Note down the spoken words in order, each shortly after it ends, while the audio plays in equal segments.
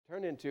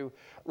turn into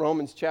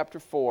Romans chapter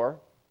 4.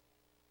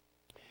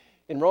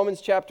 In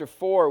Romans chapter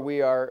 4,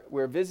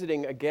 we're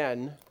visiting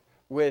again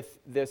with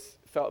this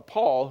fellow,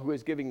 Paul, who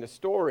is giving the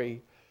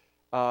story,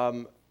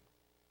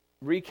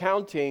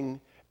 recounting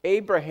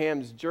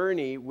Abraham's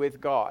journey with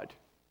God.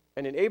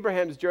 And in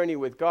Abraham's journey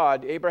with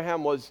God,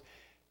 Abraham was,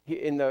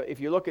 if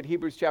you look at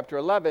Hebrews chapter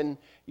 11,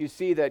 you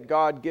see that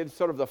God gives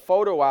sort of the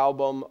photo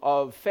album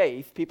of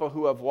faith, people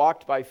who have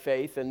walked by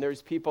faith, and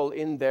there's people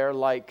in there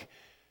like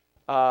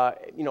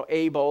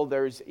Abel,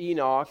 there's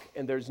Enoch,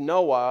 and there's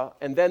Noah,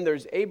 and then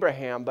there's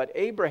Abraham. But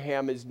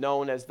Abraham is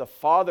known as the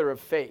father of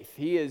faith.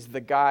 He is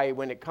the guy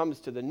when it comes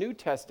to the New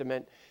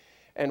Testament,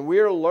 and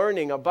we're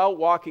learning about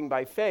walking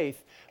by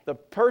faith. The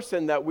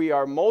person that we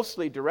are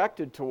mostly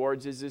directed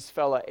towards is this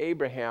fella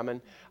Abraham. And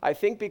I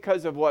think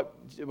because of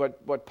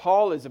what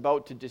Paul is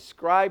about to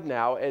describe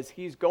now as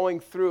he's going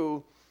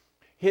through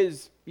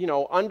his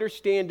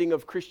understanding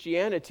of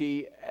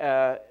Christianity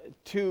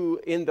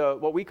in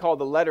what we call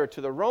the letter to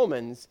the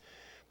Romans.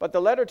 But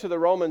the letter to the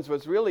Romans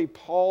was really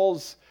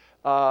Paul's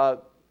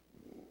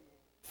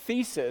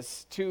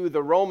thesis to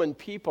the Roman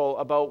people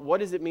about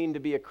what does it mean to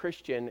be a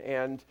Christian.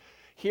 And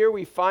here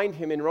we find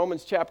him in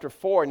Romans chapter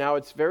 4. Now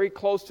it's very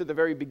close to the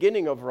very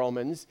beginning of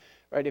Romans,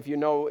 right? If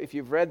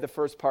you've read the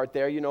first part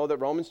there, you know that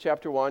Romans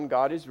chapter 1,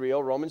 God is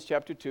real. Romans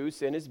chapter 2,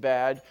 sin is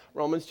bad.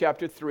 Romans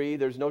chapter 3,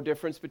 there's no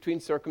difference between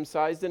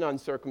circumcised and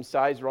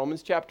uncircumcised.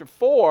 Romans chapter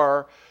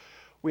 4,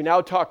 we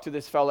now talk to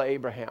this fella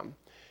Abraham.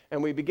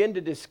 And we begin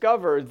to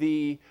discover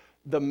the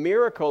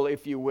miracle,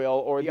 if you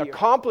will, or the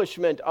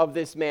accomplishment of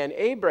this man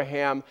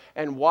Abraham,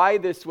 and why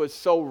this was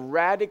so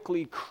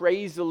radically,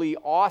 crazily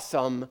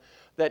awesome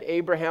that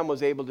Abraham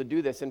was able to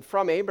do this. And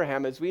from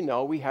Abraham, as we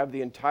know, we have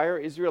the entire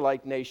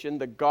Israelite nation,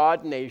 the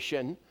God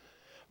nation,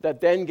 that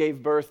then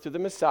gave birth to the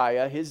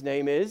Messiah. His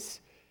name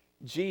is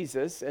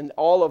Jesus. And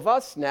all of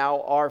us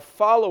now are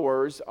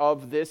followers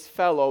of this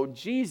fellow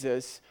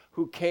Jesus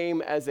who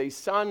came as a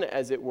son,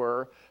 as it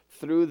were,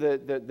 through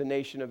the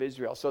nation of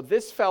Israel. So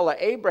this fella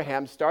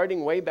Abraham,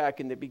 starting way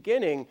back in the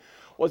beginning,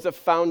 was a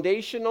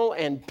foundational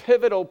and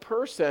pivotal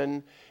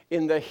person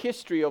in the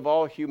history of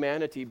all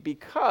humanity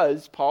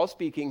because, Paul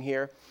speaking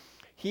here,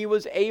 he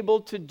was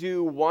able to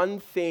do one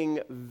thing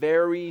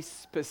very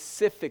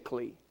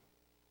specifically.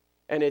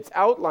 And it's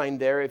outlined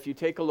there. If you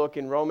take a look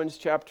in Romans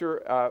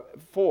chapter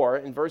 4,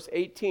 in verse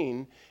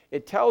 18,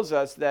 it tells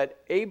us that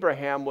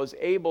Abraham was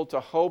able to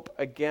hope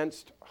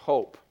against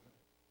hope.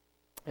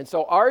 And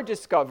so our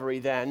discovery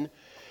then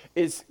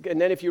is, and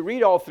then if you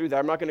read all through that,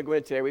 I'm not going to go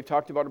into today, we've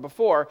talked about it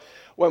before,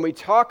 when we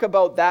talk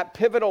about that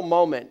pivotal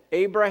moment,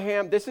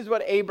 Abraham, this is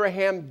what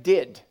Abraham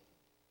did.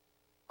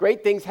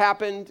 Great things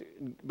happened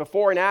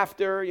before and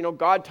after,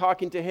 God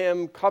talking to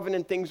him,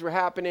 covenant things were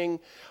happening,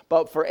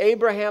 but for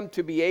Abraham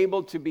to be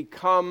able to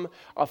become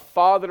a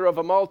father of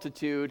a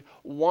multitude,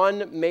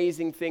 one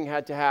amazing thing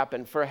had to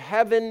happen. For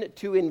heaven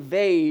to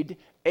invade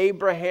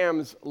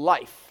Abraham's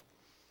life,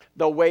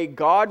 the way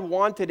God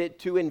wanted it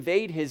to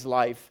invade his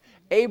life,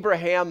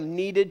 Abraham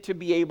needed to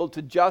be able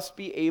to just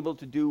be able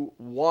to do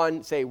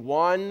one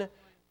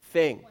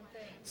thing.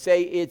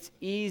 Say it's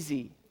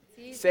easy.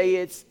 Say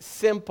it's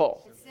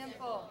simple.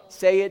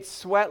 Say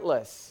it's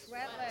sweatless.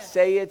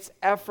 Say it's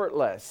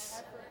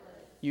effortless.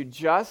 You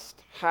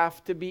just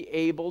have to be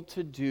able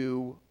to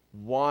do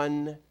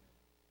one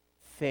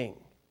thing.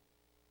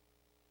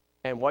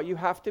 And what you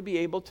have to be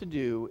able to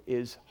do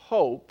is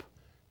hope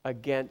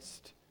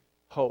against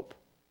hope.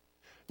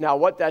 Now,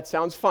 that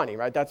sounds funny,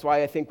 right? That's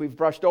why I think we've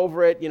brushed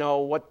over it.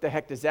 What the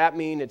heck does that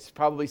mean? It's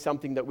probably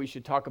something that we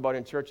should talk about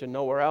in church and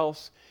nowhere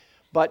else.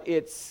 But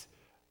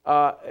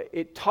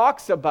it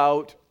talks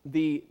about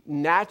the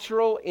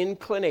natural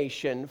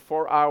inclination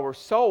for our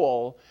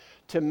soul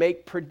to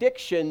make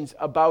predictions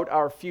about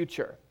our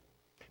future.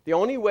 The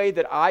only way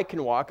that I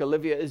can walk,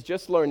 Olivia is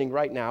just learning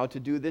right now to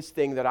do this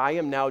thing that I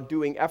am now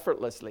doing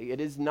effortlessly. It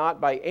is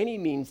not by any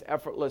means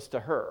effortless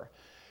to her.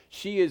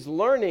 She is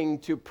learning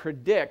to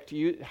predict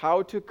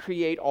how to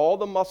create all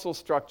the muscle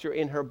structure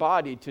in her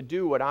body to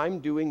do what I'm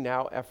doing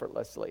now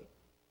effortlessly.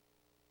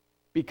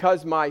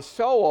 Because my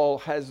soul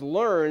has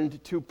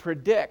learned to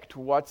predict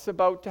what's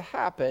about to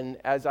happen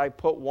as I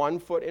put one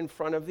foot in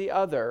front of the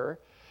other,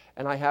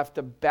 and I have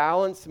to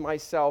balance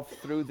myself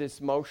through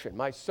this motion.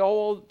 My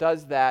soul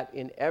does that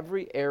in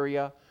every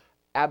area,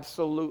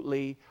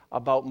 absolutely,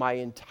 about my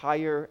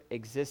entire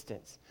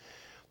existence.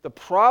 The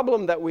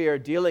problem that we are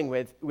dealing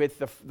with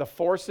the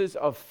forces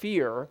of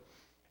fear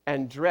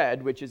and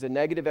dread, which is a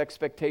negative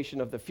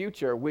expectation of the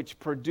future, which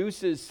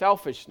produces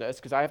selfishness,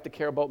 because I have to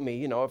care about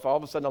me. If all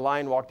of a sudden a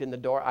lion walked in the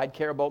door, I'd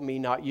care about me,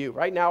 not you.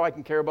 Right now I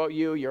can care about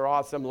you, you're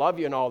awesome, love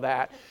you and all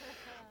that.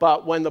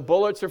 But when the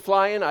bullets are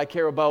flying, I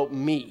care about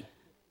me.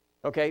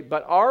 Okay,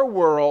 but our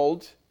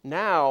world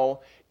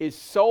now is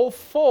so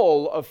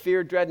full of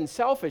fear, dread, and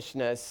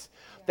selfishness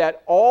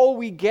that all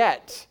we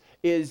get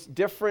is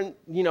different,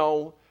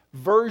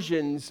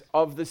 versions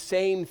of the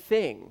same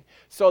thing.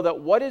 So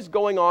that what is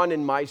going on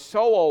in my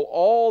soul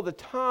all the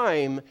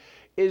time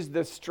is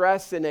the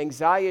stress and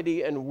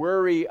anxiety and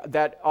worry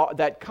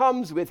that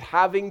comes with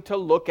having to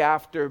look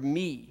after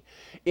me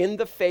in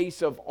the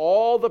face of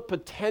all the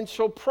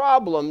potential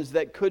problems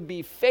that could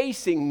be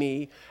facing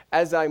me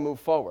as I move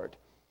forward.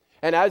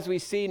 And as we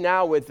see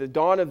now with the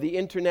dawn of the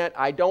internet,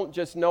 I don't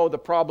just know the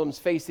problems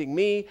facing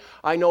me,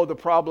 I know the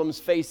problems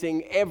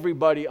facing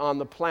everybody on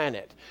the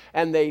planet.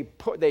 And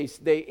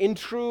they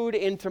intrude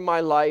into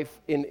my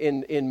life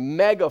in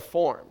mega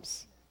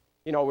forms.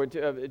 You know,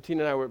 Pastor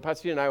Tina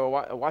and I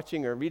were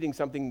watching or reading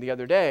something the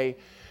other day,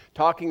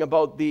 talking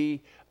about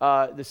the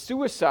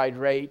suicide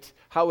rate,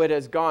 how it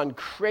has gone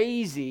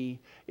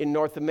crazy in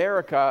North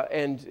America,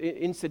 and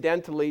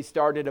incidentally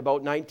started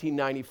about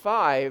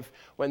 1995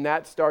 when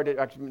that started.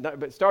 Actually,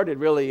 it started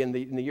really in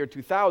the year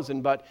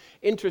 2000, but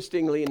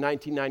interestingly, in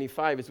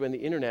 1995 is when the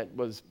internet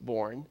was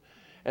born.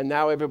 And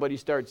now everybody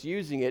starts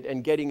using it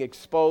and getting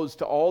exposed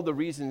to all the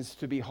reasons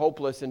to be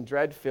hopeless and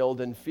dread-filled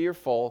and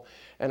fearful.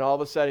 And all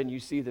of a sudden you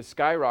see the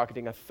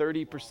skyrocketing, a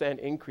 30%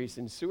 increase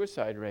in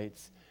suicide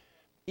rates.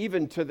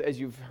 Even to, as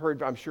you've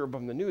heard, I'm sure,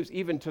 from the news,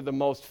 even to the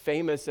most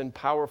famous and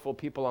powerful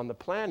people on the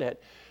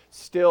planet,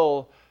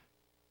 still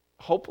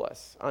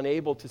hopeless,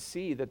 unable to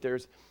see that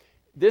there's...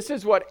 This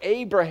is what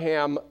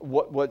Abraham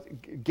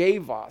what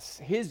gave us.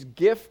 His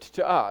gift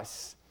to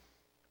us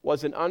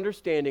was an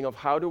understanding of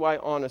how do I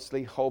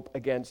honestly hope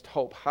against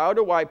hope? How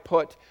do I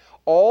put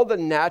all the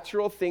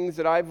natural things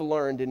that I've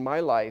learned in my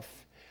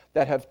life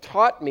that have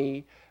taught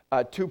me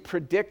to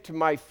predict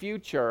my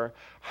future,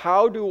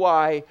 how do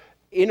I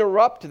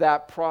interrupt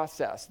that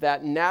process,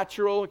 that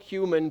natural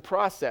human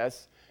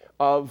process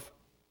of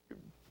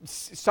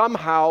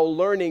somehow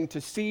learning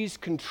to seize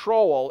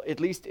control, at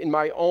least in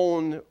my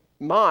own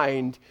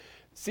mind,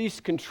 seize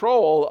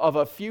control of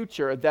a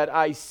future that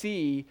I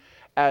see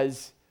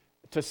as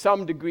to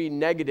some degree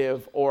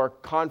negative or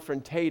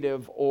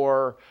confrontative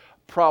or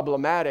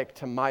problematic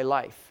to my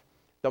life.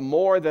 The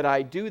more that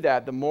I do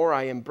that, the more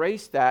I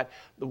embrace that,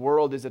 the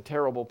world is a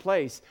terrible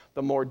place,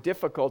 the more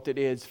difficult it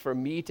is for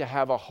me to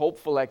have a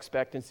hopeful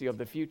expectancy of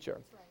the future.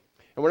 Right.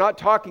 And we're not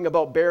talking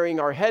about burying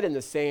our head in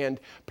the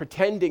sand,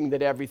 pretending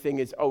that everything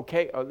is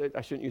okay.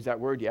 I shouldn't use that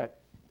word yet.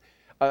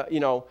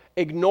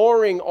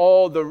 Ignoring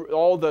all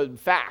the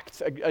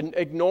facts,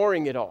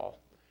 ignoring it all,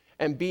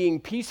 and being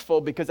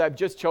peaceful because I've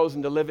just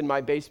chosen to live in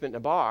my basement in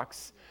a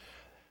box.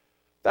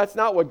 That's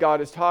not what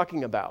God is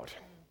talking about.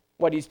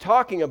 What he's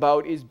talking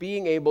about is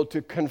being able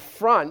to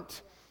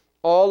confront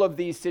all of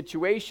these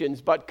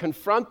situations, but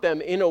confront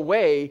them in a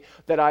way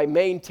that I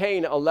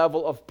maintain a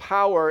level of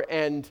power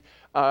and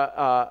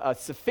a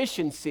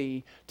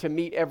sufficiency to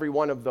meet every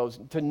one of those,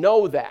 to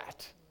know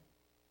that,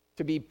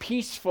 to be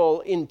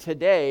peaceful in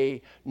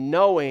today,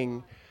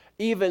 knowing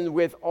even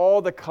with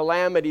all the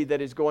calamity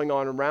that is going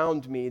on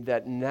around me,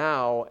 that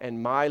now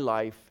and my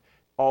life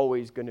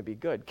always going to be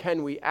good.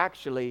 Can we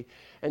actually?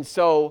 And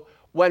so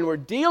when we're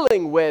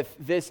dealing with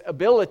this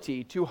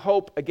ability to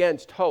hope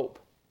against hope,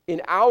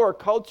 in our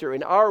culture,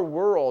 in our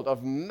world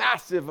of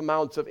massive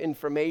amounts of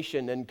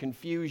information and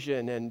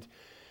confusion and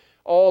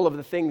all of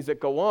the things that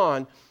go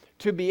on,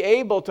 to be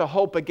able to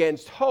hope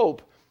against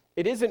hope,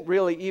 it isn't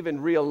really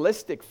even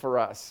realistic for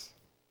us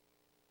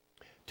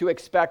to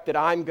expect that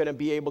I'm going to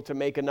be able to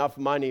make enough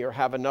money or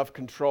have enough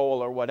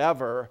control or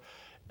whatever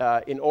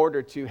in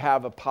order to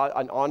have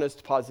an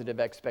honest, positive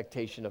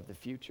expectation of the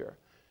future.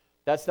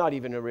 That's not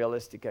even a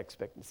realistic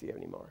expectancy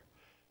anymore.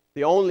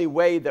 The only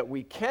way that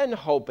we can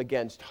hope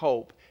against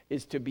hope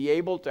is to be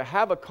able to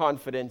have a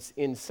confidence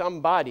in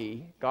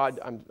somebody, God,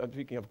 I'm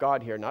speaking of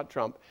God here, not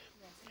Trump,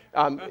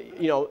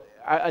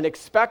 an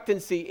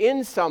expectancy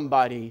in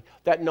somebody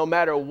that no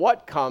matter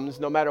what comes,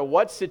 no matter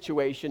what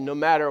situation, no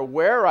matter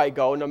where I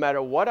go, no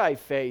matter what I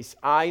face,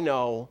 I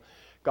know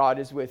God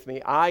is with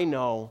me. I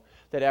know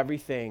that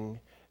everything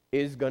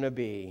is going to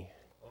be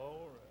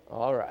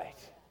all right.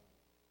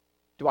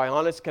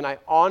 Can I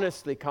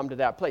honestly come to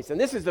that place? And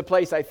this is the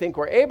place I think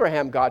where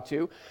Abraham got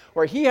to,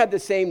 where he had the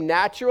same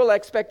natural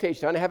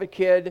expectation. I want to have a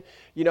kid,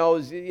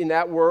 in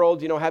that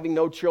world, having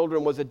no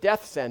children was a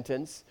death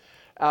sentence.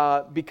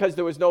 Because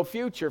there was no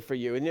future for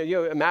you. And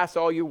you amass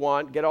all you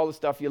want, get all the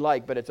stuff you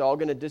like, but it's all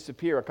going to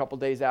disappear a couple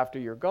days after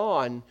you're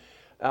gone.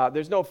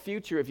 There's no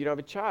future if you don't have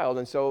a child.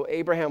 And so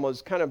Abraham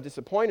was kind of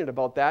disappointed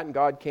about that, and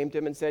God came to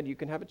him and said, you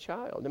can have a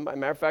child. And as a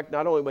matter of fact,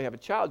 not only will you have a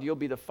child, you'll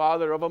be the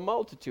father of a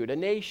multitude, a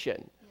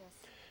nation.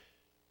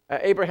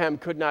 Abraham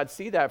could not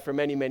see that for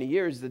many, many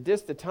years.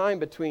 The time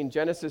between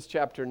Genesis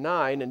chapter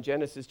 9 and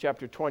Genesis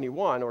chapter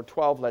 21, or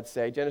 12, let's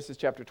say, Genesis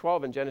chapter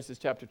 12 and Genesis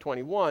chapter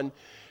 21,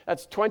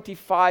 that's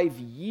 25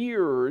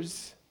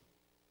 years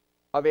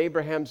of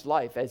Abraham's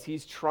life as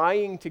he's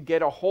trying to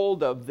get a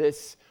hold of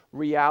this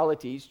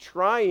reality. He's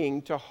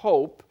trying to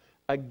hope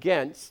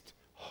against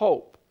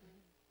hope.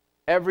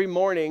 Every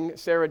morning,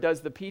 Sarah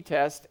does the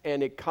P-test,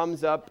 and it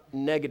comes up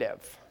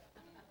negative.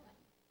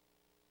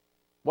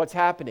 What's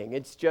happening?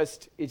 It's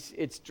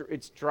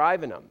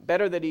driving him.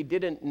 Better that he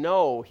didn't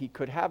know he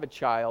could have a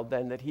child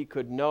than that he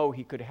could know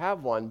he could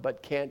have one,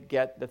 but can't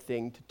get the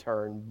thing to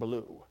turn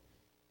blue.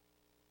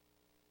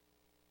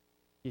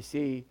 You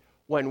see,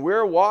 when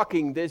we're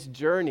walking this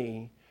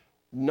journey,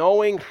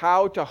 knowing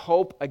how to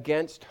hope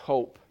against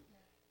hope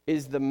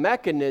is the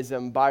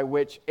mechanism by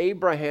which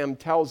Abraham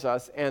tells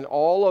us, and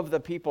all of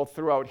the people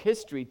throughout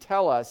history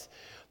tell us,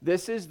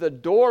 this is the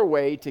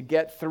doorway to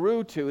get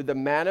through to the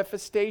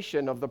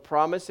manifestation of the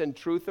promise and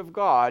truth of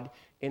God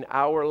in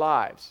our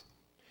lives.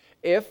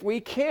 If we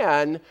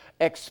can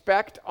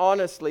expect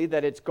honestly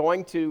that it's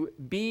going to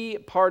be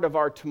part of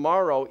our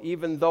tomorrow,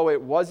 even though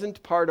it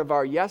wasn't part of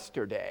our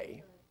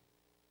yesterday,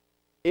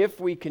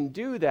 if we can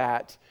do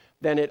that,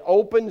 then it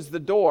opens the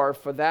door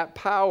for that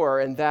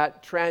power and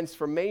that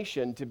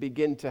transformation to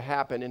begin to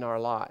happen in our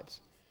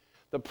lives.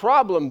 The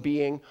problem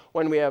being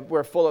when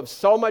we're full of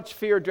so much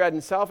fear, dread,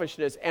 and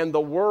selfishness, and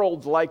the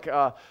world, like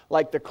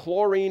the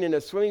chlorine in a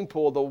swimming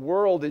pool, the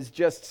world is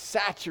just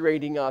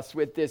saturating us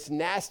with this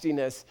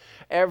nastiness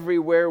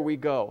everywhere we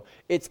go.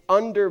 It's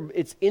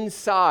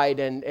inside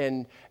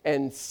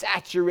and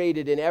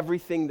saturated in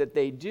everything that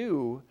they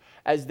do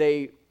as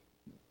they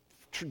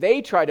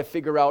try to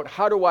figure out,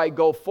 how do I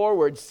go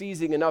forward,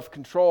 seizing enough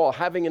control,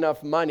 having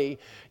enough money,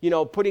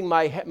 putting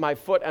my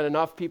foot on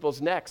enough people's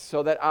necks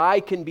so that I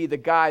can be the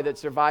guy that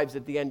survives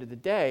at the end of the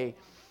day.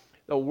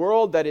 The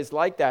world that is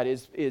like that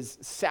is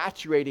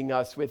saturating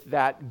us with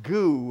that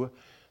goo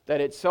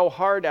that it's so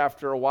hard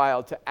after a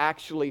while to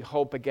actually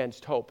hope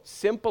against hope.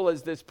 Simple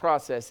as this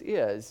process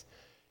is,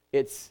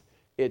 it's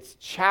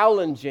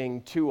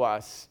challenging to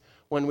us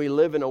when we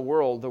live in a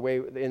world the way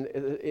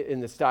in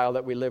the style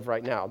that we live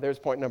right now. There's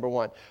point number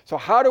one. So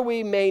how do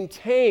we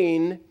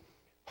maintain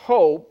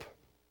hope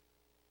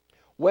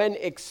when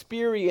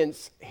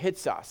experience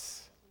hits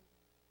us?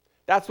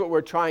 That's what we're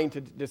trying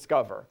to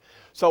discover.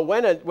 So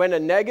when a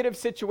negative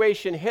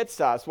situation hits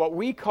us, what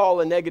we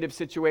call a negative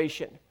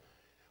situation,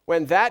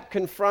 when that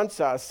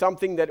confronts us,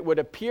 something that would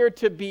appear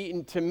to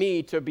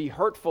be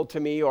hurtful to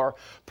me, or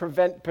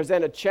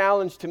present a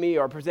challenge to me,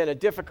 or present a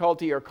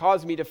difficulty, or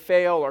cause me to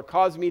fail, or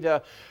cause me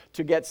to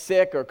get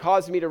sick, or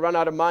cause me to run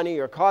out of money,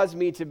 or cause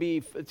me to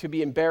be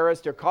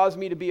embarrassed, or cause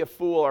me to be a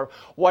fool, or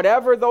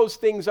whatever those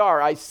things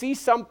are, I see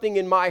something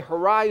in my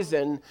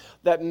horizon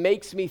that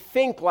makes me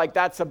think like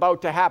that's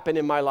about to happen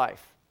in my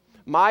life.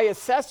 My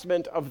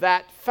assessment of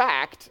that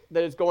fact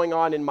that is going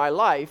on in my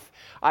life,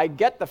 I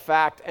get the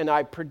fact and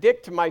I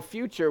predict my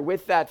future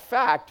with that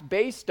fact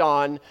based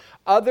on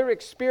other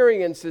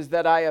experiences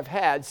that I have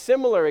had,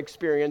 similar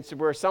experiences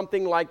where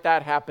something like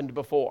that happened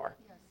before.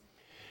 Yes.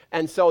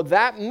 And so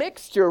that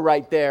mixture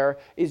right there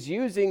is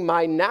using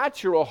my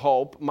natural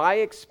hope, my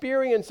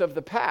experience of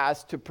the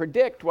past, to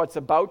predict what's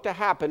about to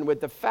happen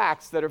with the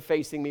facts that are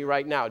facing me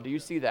right now. Do you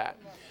see that?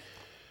 Yes.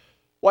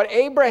 What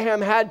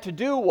Abraham had to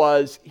do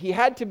was he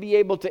had to be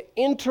able to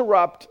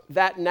interrupt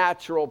that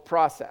natural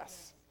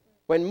process,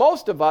 when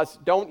most of us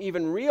don't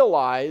even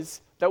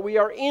realize that we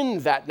are in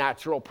that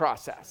natural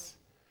process.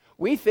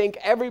 We think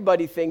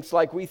everybody thinks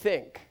like we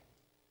think.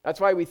 That's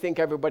why we think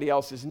everybody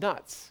else is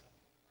nuts.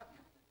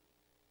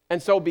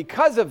 And so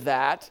because of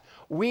that,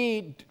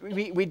 we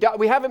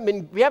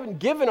haven't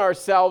given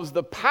ourselves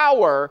the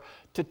power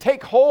to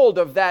take hold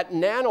of that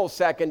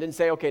nanosecond and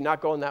say, okay, not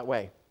going that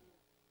way.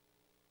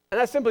 And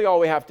that's simply all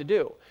we have to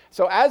do.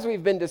 So as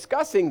we've been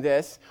discussing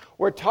this,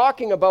 we're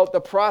talking about the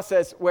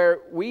process where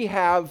we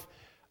have,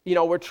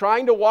 we're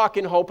trying to walk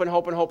in hope and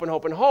hope and hope and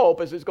hope and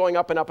hope as it's going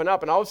up and up and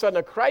up. And all of a sudden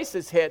a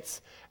crisis hits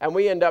and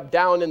we end up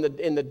down in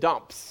the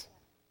dumps.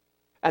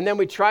 And then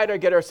we try to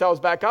get ourselves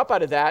back up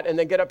out of that and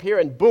then get up here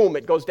and boom,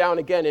 it goes down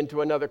again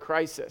into another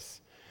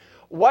crisis.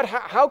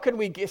 How can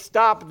we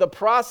stop the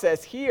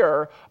process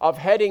here of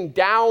heading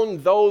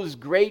down those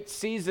great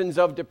seasons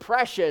of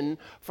depression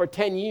for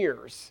 10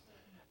 years?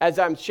 As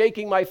I'm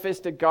shaking my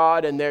fist at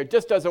God and there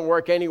just doesn't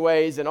work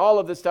anyways, and all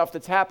of the stuff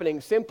that's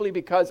happening simply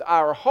because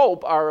our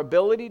hope, our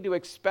ability to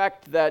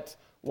expect that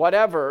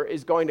whatever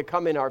is going to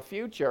come in our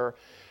future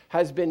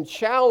has been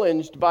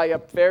challenged by a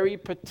very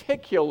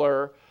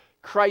particular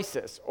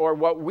crisis, or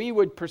what we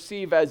would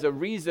perceive as a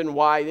reason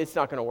why it's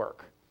not going to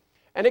work.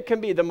 And it can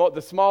be the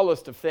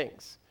smallest of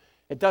things.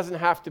 It doesn't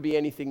have to be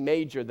anything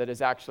major that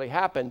has actually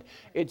happened.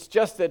 It's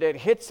just that it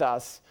hits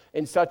us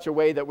in such a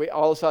way that we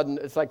all of a sudden,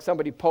 it's like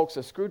somebody pokes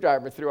a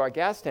screwdriver through our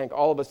gas tank,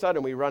 all of a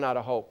sudden we run out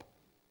of hope.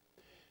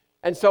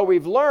 And so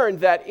we've learned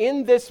that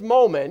in this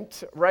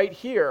moment right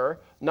here,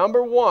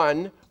 number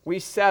one, we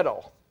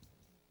settle.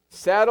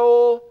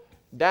 Settle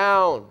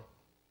down.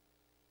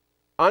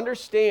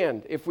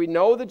 Understand, if we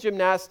know the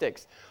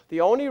gymnastics,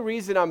 the only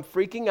reason I'm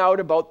freaking out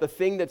about the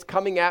thing that's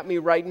coming at me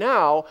right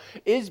now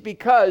is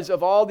because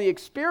of all the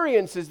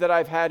experiences that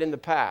I've had in the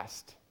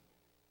past.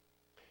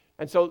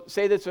 And so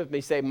say this with me.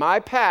 Say,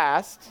 my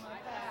past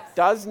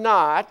does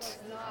not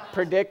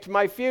predict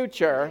my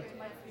future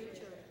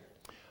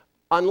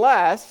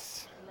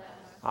unless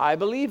I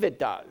believe it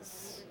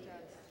does.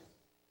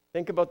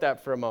 Think about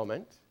that for a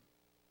moment.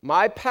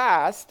 My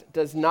past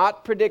does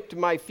not predict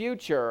my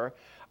future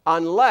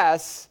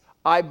unless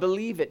I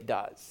believe it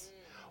does.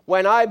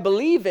 When I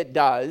believe it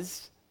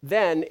does,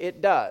 then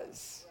it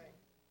does.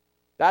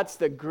 That's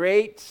the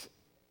great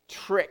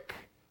trick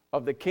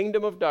of the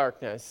kingdom of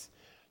darkness,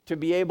 to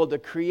be able to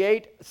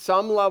create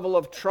some level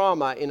of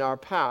trauma in our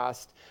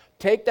past,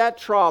 take that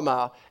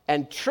trauma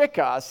and trick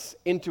us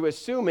into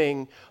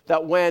assuming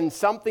that when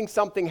something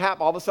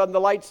happens, all of a sudden the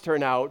lights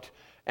turn out,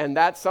 and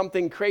that's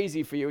something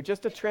crazy for you,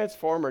 just a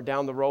transformer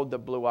down the road that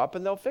blew up,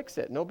 and they'll fix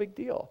it. No big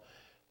deal.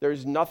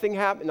 There's nothing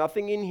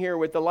in here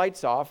with the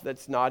lights off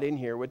that's not in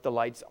here with the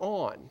lights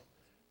on.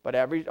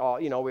 But we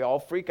all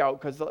freak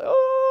out because,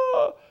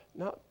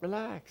 no,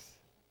 relax.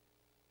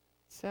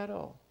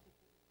 Settle.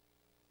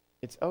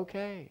 It's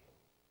okay.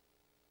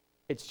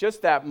 It's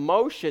just that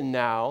motion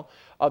now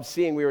of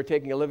seeing, we were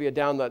taking Olivia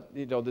down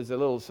there's a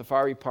little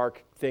safari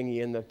park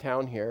thingy in the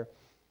town here.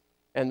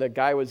 And the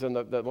guy was on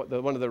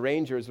one of the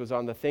rangers was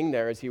on the thing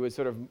there as he was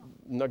sort of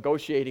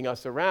negotiating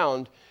us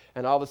around.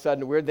 And all of a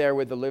sudden we're there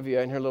with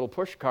Olivia in her little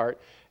push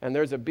cart. And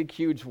there's a big,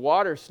 huge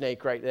water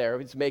snake right there.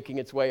 It's making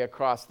its way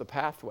across the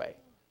pathway.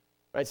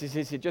 Right? So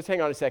he said, just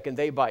hang on a second.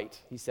 They bite,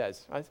 he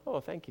says. I said, oh,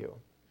 thank you.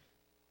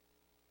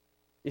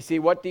 You see,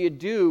 what do you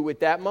do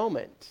with that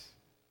moment?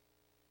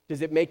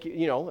 Does it make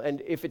you,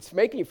 and if it's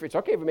making you, it's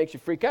okay if it makes you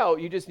freak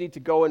out. You just need to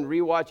go and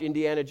rewatch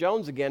Indiana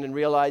Jones again and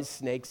realize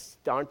snakes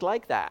aren't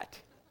like that.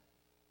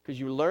 Because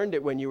you learned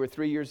it when you were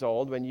 3 years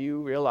old, when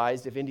you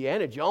realized if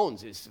Indiana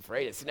Jones is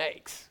afraid of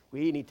snakes,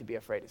 we need to be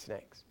afraid of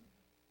snakes.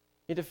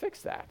 You need to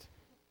fix that.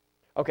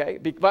 Okay,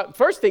 but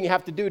first thing you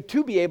have to do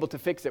to be able to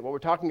fix it, what we're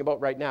talking about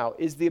right now,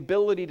 is the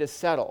ability to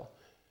settle.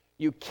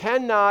 You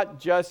cannot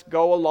just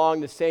go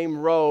along the same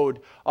road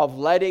of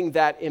letting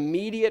that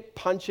immediate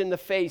punch in the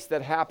face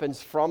that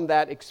happens from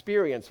that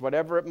experience,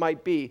 whatever it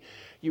might be.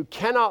 You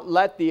cannot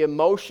let the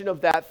emotion of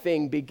that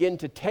thing begin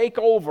to take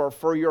over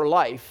for your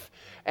life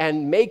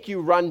and make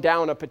you run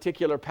down a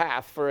particular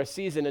path for a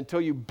season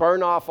until you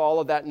burn off all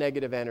of that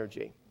negative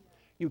energy.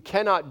 You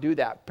cannot do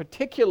that,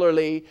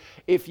 particularly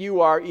if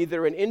you are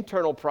either an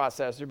internal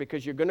processor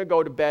because you're going to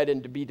go to bed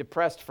and to be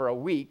depressed for a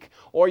week,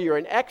 or you're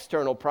an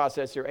external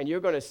processor and you're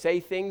going to say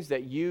things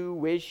that you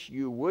wish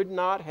you would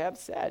not have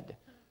said.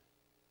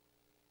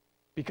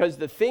 Because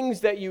the things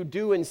that you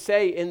do and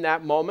say in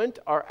that moment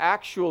are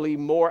actually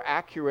more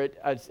accurate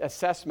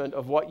assessment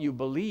of what you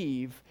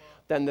believe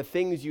than the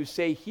things you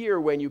say here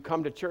when you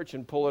come to church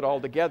and pull it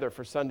all together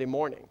for Sunday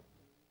morning.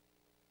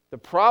 The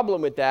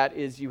problem with that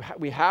is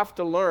we have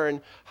to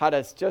learn how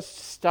to just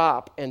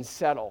stop and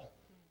settle.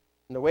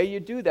 And the way you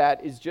do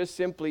that is just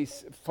simply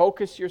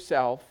focus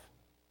yourself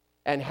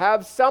and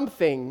have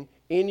something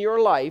in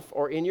your life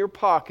or in your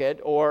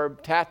pocket or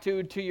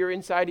tattooed to your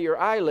inside of your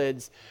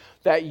eyelids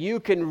that you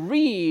can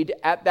read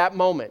at that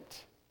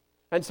moment.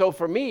 And so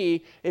for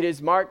me, it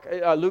is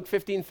Luke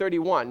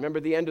 15:31. Remember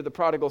the end of the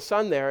prodigal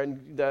son there,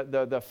 and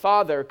the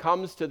father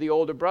comes to the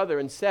older brother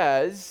and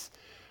says,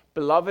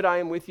 "Beloved, I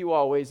am with you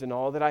always, and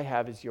all that I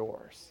have is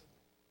yours."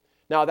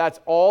 Now, that's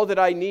all that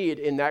I need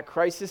in that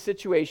crisis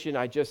situation.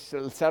 I just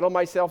settle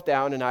myself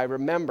down, and I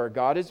remember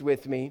God is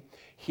with me,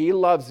 He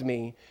loves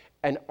me,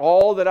 and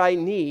all that I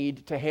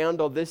need to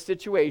handle this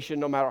situation,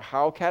 no matter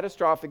how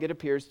catastrophic it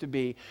appears to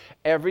be,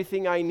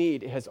 everything I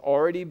need has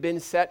already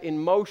been set in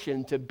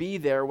motion to be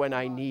there when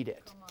I need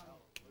it.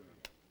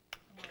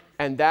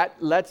 And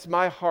that lets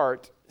my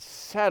heart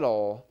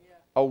settle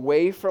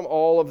away from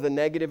all of the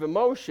negative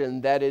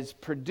emotion that is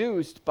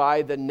produced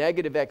by the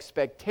negative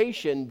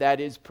expectation that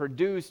is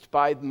produced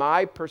by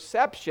my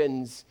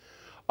perceptions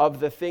of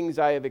the things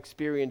I have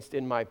experienced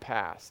in my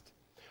past.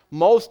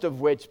 Most of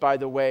which, by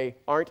the way,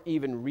 aren't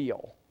even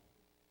real.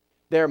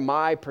 They're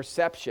my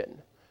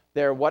perception.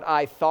 They're what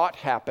I thought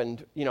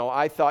happened.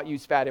 I thought you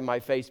spat in my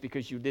face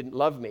because you didn't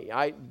love me.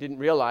 I didn't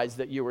realize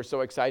that you were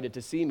so excited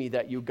to see me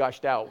that you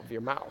gushed out of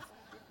your mouth.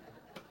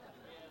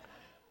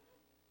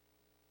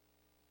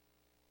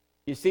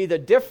 You see, the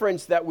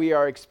difference that we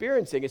are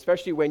experiencing,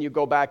 especially when you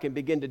go back and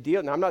begin to deal,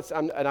 and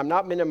I'm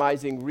not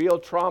minimizing real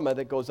trauma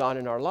that goes on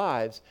in our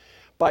lives,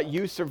 but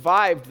you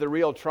survived the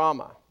real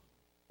trauma.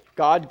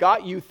 God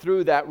got you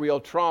through that real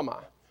trauma.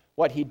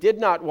 What He did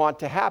not want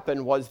to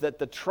happen was that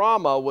the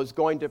trauma was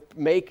going to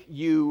make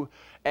you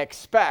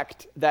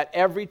expect that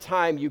every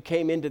time you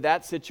came into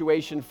that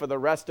situation for the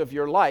rest of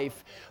your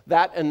life,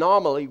 that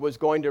anomaly was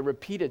going to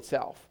repeat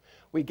itself.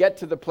 We get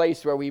to the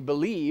place where we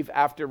believe,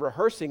 after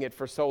rehearsing it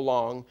for so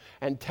long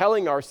and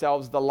telling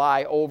ourselves the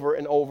lie over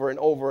and over and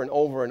over and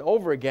over and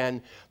over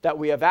again, that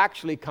we have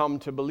actually come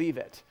to believe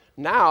it.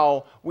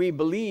 Now we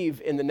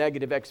believe in the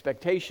negative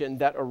expectation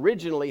that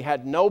originally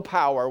had no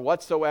power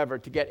whatsoever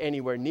to get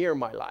anywhere near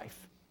my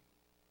life.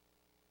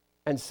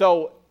 And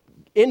so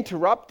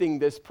interrupting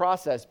this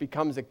process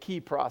becomes a key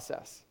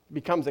process,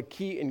 becomes a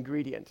key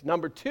ingredient.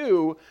 Number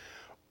two,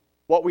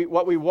 what we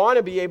want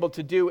to be able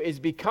to do is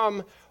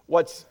become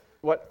what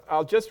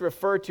I'll just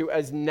refer to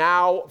as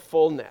now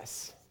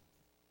fullness.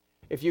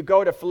 If you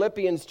go to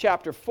Philippians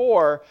chapter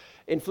 4,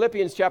 in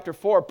Philippians chapter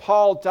 4,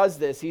 Paul does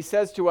this. He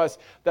says to us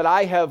that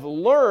I have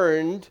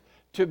learned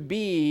to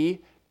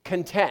be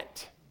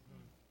content.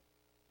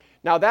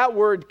 Now that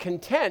word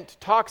content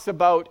talks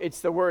about,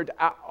 it's the word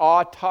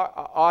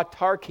autarkies,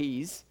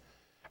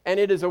 And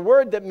it is a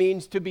word that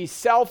means to be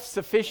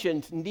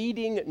self-sufficient,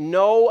 needing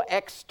no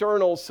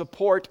external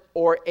support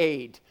or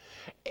aid,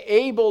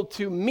 able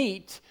to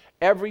meet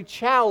every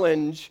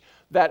challenge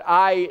that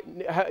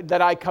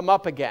I come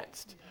up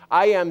against.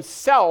 I am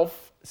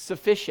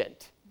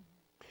self-sufficient.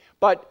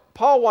 But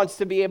Paul wants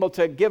to be able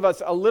to give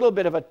us a little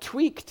bit of a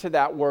tweak to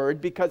that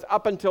word, because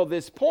up until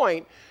this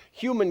point,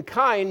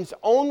 humankind's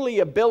only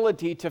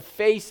ability to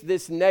face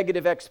this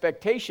negative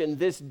expectation,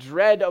 this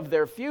dread of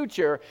their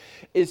future,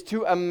 is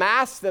to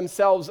amass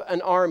themselves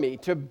an army,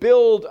 to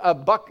build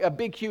a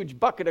big, huge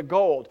bucket of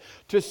gold,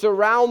 to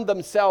surround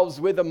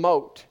themselves with a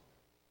moat,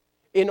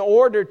 in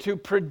order to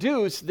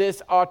produce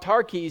this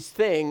autarkies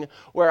thing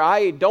where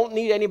I don't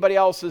need anybody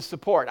else's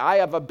support. I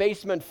have a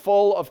basement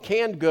full of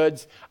canned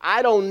goods.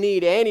 I don't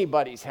need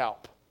anybody's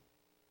help.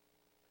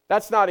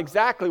 That's not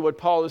exactly what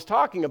Paul is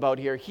talking about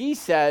here. He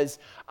says,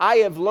 I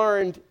have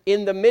learned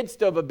in the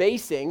midst of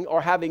abasing or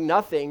having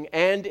nothing,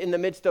 and in the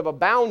midst of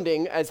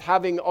abounding as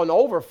having an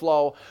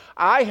overflow,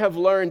 I have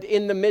learned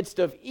in the midst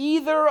of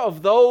either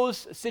of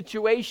those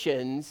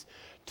situations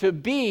to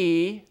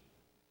be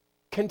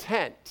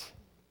content.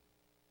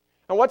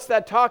 And what's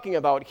that talking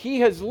about?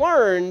 He has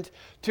learned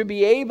to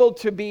be able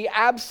to be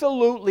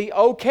absolutely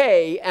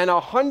okay and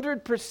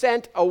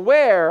 100%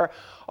 aware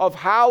of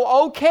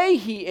how okay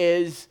he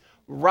is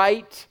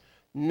right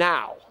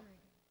now.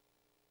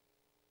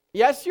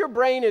 Yes, your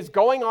brain is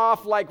going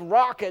off like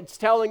rockets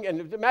telling,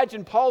 and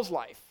imagine Paul's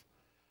life.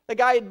 The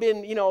guy had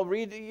been,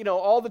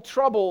 all the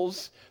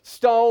troubles,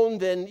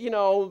 stoned and,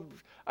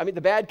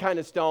 the bad kind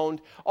of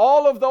stoned.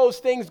 All of those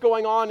things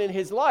going on in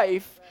his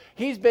life.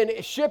 He's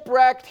been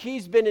shipwrecked.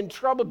 He's been in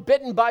trouble,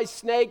 bitten by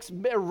snakes,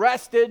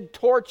 arrested,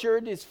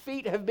 tortured. His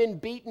feet have been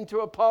beaten to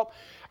a pulp.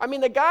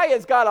 The guy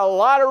has got a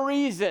lot of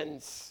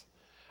reasons.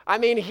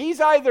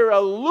 He's either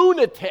a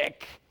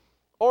lunatic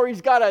or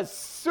he's got a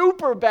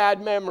super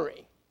bad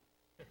memory.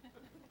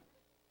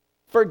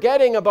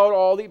 Forgetting about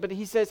all the, but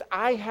he says,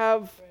 I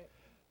have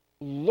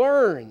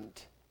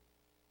learned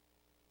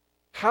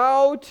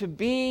how to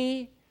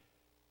be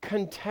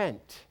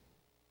content.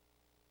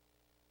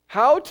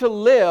 How to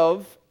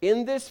live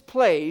in this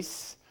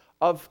place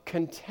of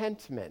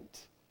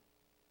contentment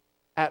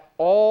at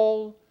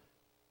all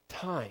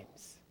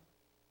times.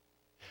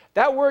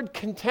 That word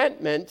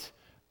contentment,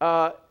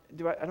 I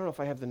don't know if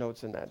I have the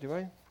notes in that, do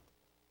I?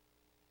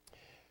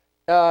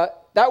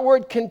 That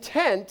word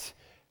content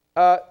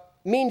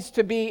means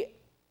to be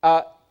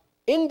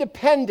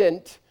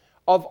independent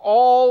of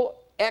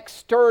all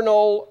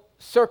external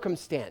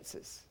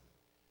circumstances.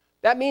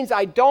 That means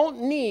I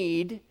don't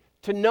need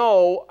to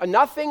know,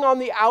 nothing on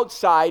the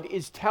outside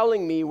is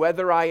telling me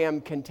whether I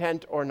am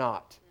content or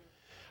not.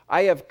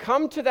 I have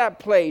come to that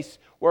place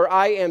where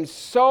I am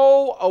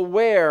so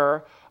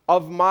aware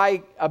of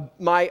my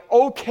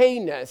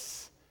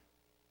okayness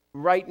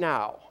right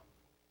now.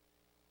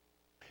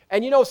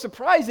 And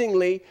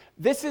surprisingly,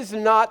 this is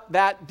not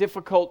that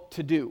difficult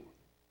to do.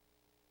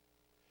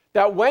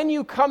 That when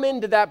you come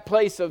into that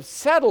place of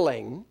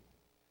settling,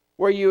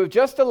 where you have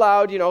just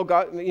allowed,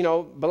 God,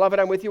 beloved,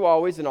 I'm with you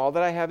always, and all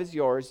that I have is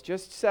yours.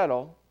 Just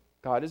settle.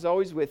 God is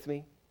always with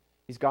me.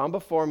 He's gone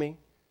before me.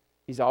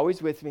 He's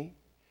always with me.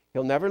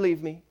 He'll never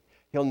leave me.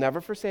 He'll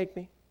never forsake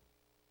me.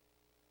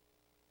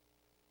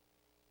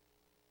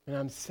 And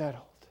I'm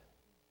settled.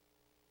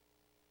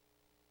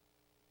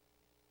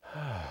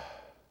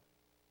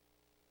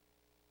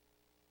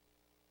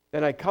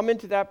 Then I come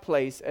into that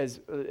place, as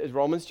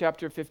Romans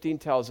chapter 15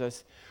 tells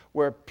us,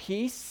 where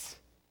peace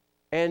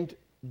and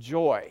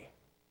joy,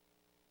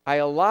 I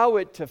allow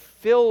it to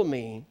fill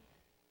me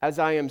as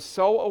I am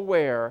so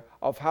aware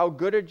of how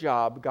good a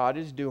job God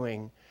is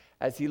doing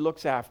as he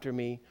looks after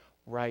me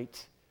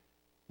right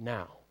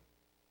now.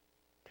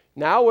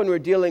 Now, when we're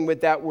dealing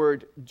with that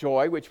word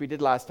joy, which we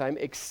did last time,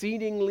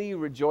 exceedingly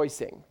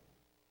rejoicing,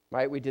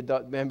 right? We did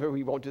that. Remember,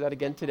 we won't do that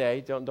again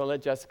today. Don't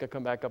let Jessica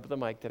come back up with the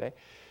mic today.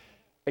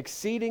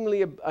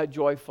 Exceedingly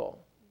joyful.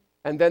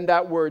 And then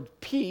that word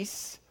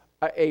peace,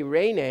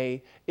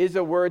 eirene, is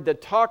a word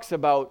that talks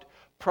about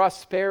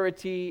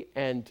prosperity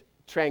and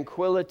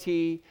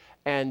tranquility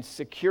and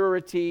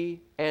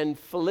security and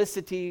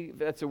felicity.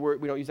 That's a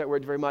word, we don't use that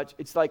word very much.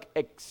 It's like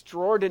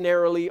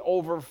extraordinarily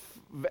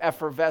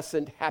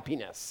effervescent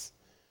happiness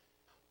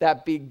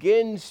that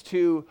begins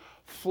to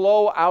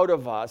flow out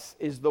of us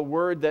is the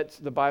word that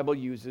the Bible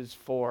uses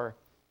for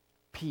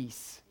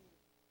peace.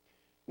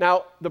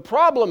 Now, the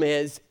problem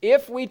is,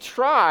 if we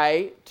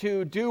try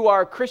to do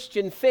our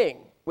Christian thing,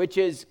 which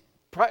is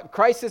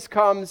crisis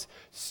comes,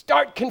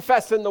 start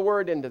confessing the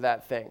word into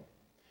that thing.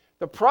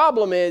 The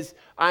problem is,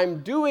 I'm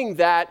doing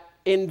that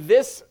in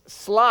this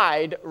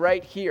slide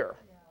right here.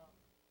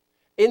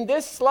 In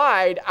this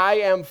slide, I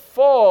am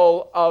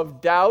full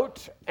of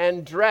doubt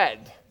and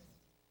dread.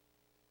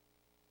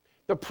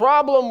 The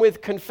problem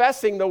with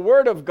confessing the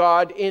word of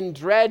God in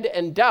dread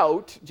and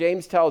doubt,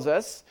 James tells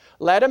us,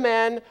 let a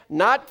man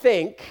not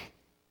think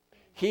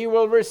he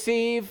will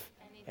receive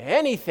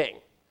anything,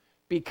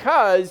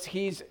 because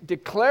he's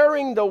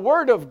declaring the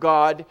word of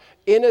God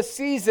in a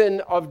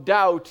season of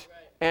doubt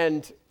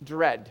and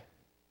dread.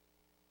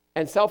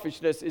 And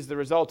selfishness is the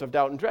result of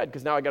doubt and dread,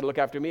 because now I got to look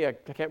after me. I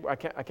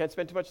can't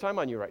spend too much time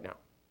on you right now.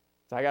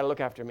 So I got to look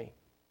after me.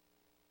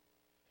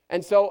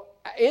 And so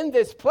in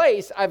this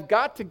place, I've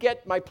got to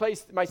get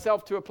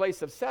myself to a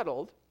place of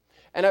settled,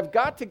 and I've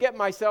got to get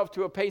myself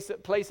to a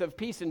place of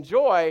peace and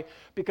joy,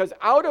 because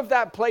out of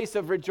that place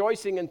of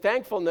rejoicing and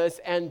thankfulness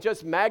and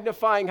just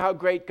magnifying how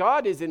great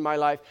God is in my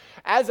life,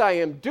 as I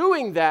am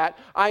doing that,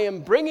 I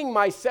am bringing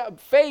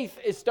myself, faith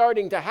is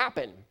starting to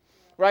happen.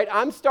 Right?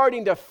 I'm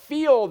starting to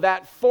feel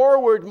that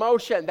forward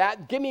motion,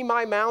 that give me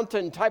my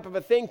mountain type of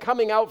a thing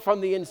coming out from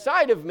the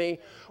inside of me,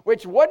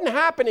 which wasn't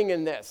happening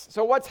in this.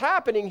 So what's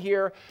happening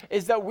here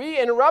is that we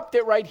interrupt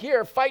it right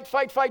here, fight,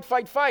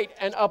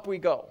 and up we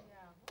go.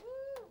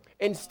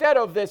 Instead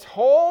of this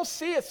whole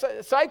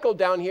cycle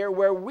down here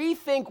where we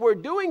think we're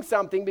doing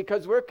something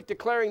because we're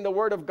declaring the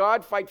word of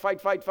God, fight,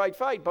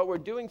 but we're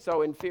doing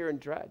so in fear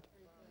and dread.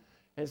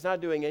 And it's not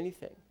doing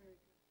anything.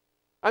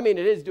 I mean,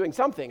 it is doing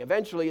something.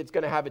 Eventually, it's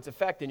going to have its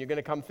effect, and you're going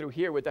to come through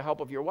here with the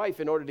help of your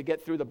wife in order to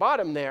get through the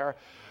bottom there.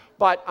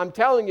 But I'm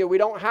telling you, we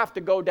don't have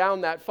to go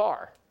down that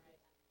far.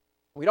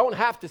 We don't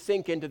have to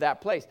sink into that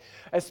place,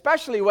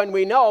 especially when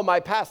we know my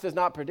past does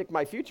not predict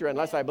my future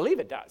unless I believe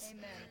it does.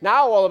 Amen.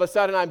 Now, all of a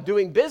sudden, I'm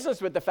doing business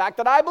with the fact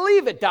that I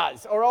believe it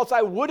does, or else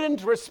I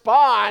wouldn't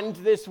respond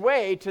this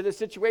way to the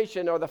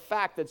situation or the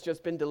fact that's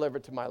just been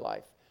delivered to my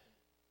life.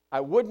 I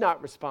would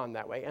not respond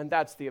that way, and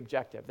that's the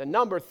objective. Then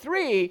number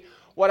 3,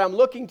 what I'm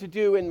looking to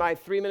do in my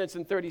 3 minutes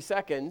and 30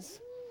 seconds,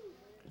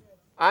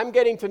 I'm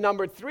getting to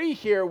number 3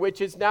 here,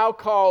 which is now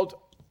called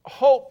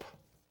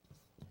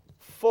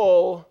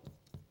hopefulness.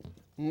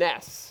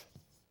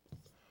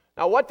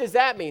 Now, what does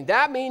that mean?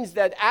 That means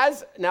that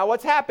now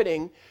what's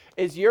happening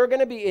is you're going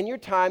to be in your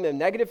time, and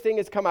negative thing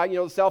has come out. You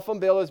know, the cell phone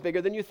bill is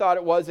bigger than you thought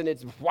it was, and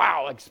it's,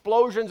 wow,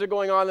 explosions are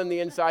going on the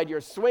inside. You're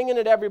swinging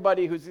at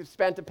everybody who's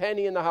spent a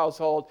penny in the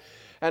household.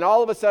 And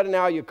all of a sudden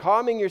now you're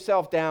calming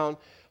yourself down.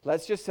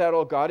 Let's just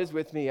settle. God is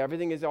with me.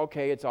 Everything is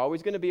okay. It's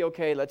always going to be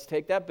okay. Let's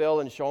take that bill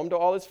and show him to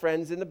all his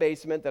friends in the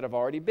basement that have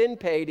already been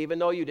paid, even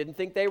though you didn't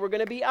think they were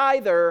going to be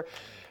either.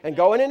 And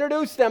go and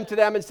introduce them to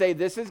them and say,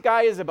 this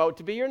guy is about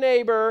to be your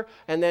neighbor.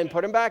 And then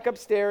put him back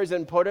upstairs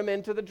and put him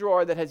into the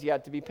drawer that has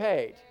yet to be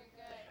paid.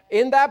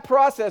 In that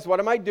process, what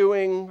am I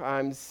doing?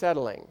 I'm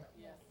settling.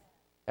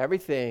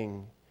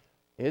 Everything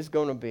is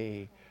going to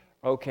be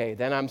okay.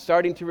 Then I'm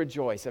starting to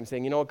rejoice. I'm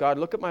saying, you know what, God,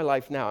 look at my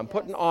life now. I'm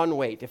putting on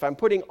weight. If I'm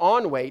putting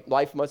on weight,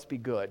 life must be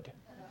good.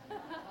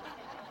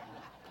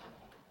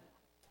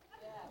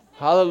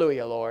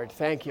 Hallelujah, Lord.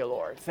 Thank you,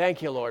 Lord.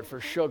 Thank you, Lord, for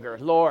sugar.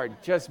 Lord,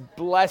 just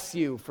bless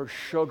you for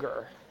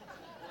sugar.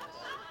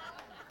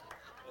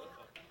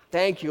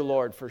 Thank you,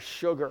 Lord, for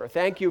sugar.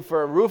 Thank you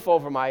for a roof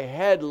over my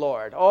head,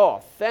 Lord.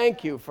 Oh,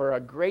 thank you for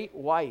a great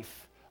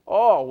wife.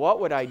 Oh,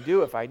 what would I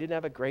do if I didn't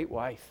have a great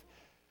wife?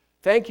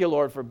 Thank you,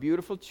 Lord, for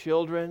beautiful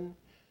children.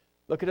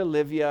 Look at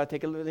Olivia.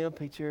 Take a little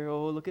picture.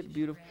 Oh, look at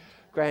beautiful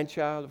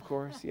grandchild, of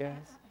course, yes.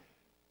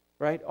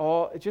 Right?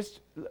 What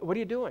are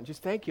you doing?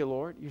 Just thank you,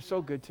 Lord. You're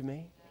so good to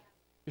me.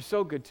 You're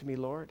so good to me,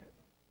 Lord.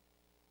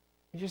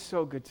 You're just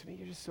so good to me.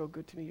 You're just so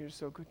good to me. You're just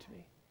so good to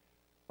me.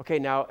 Okay,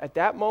 now, at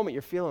that moment,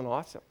 you're feeling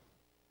awesome.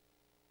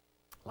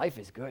 Life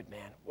is good,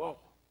 man. Whoa.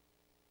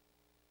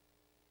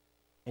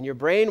 And your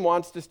brain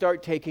wants to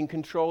start taking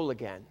control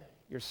again.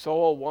 Your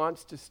soul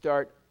wants to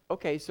start,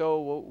 okay, so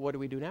what do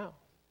we do now?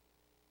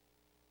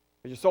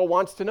 Your soul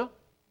wants to know.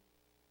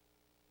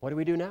 What do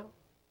we do now?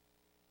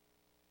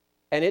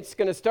 And it's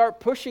going to start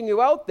pushing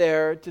you out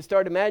there to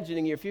start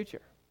imagining your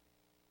future.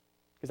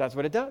 Because that's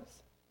what it does.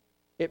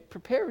 It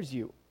prepares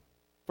you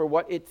for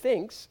what it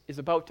thinks is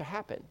about to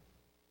happen.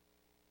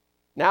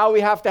 Now we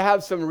have to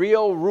have some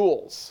real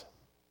rules.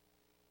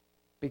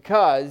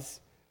 Because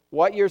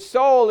what your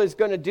soul is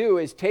going to do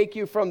is take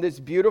you from this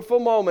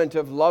beautiful moment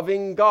of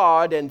loving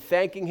God and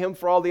thanking Him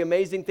for all the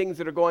amazing things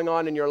that are going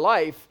on in your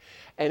life,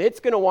 and it's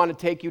going to want to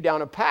take you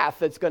down a path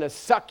that's going to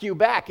suck you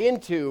back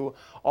into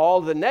all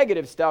the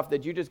negative stuff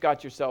that you just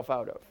got yourself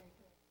out of.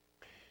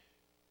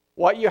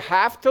 What you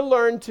have to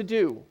learn to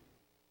do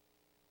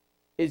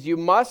is you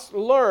must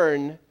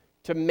learn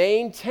to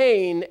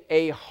maintain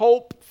a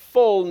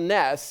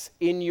hopefulness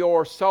in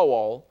your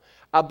soul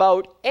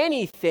about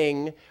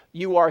anything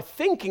you are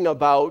thinking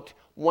about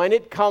when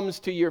it comes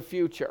to your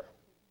future.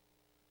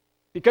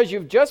 Because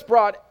you've just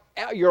brought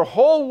your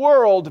whole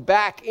world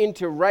back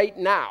into right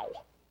now,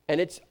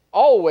 and it's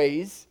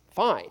always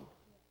fine.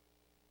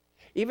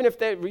 Even if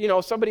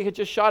somebody had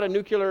just shot a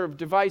nuclear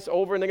device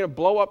over and they're going to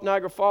blow up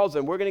Niagara Falls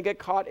and we're going to get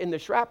caught in the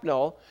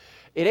shrapnel,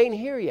 it ain't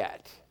here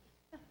yet.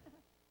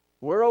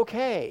 We're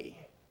okay.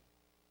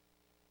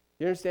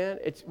 You understand?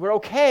 We're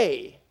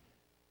okay.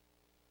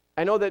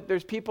 I know that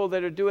there's people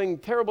that are doing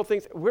terrible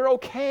things. We're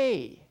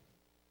okay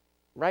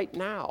right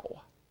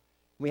now.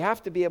 We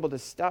have to be able to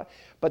stop.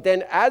 But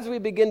then as we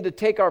begin to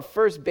take our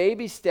first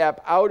baby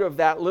step out of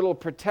that little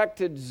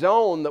protected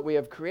zone that we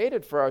have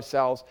created for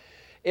ourselves,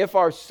 If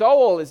our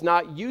soul is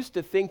not used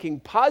to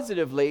thinking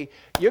positively,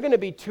 you're going to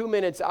be 2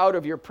 minutes out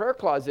of your prayer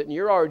closet and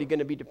you're already going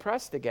to be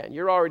depressed again.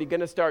 You're already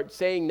going to start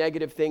saying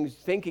negative things,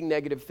 thinking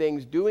negative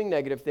things, doing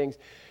negative things,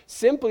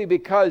 simply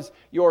because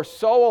your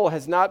soul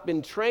has not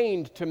been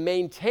trained to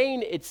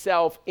maintain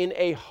itself in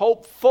a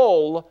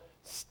hopeful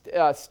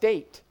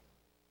state.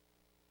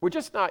 We're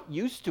just not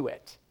used to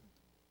it.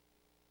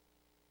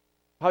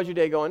 How's your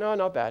day going? Oh,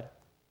 not bad.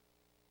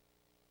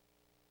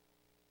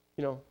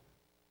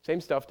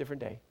 Same stuff,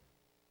 different day.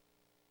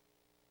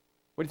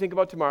 What do you think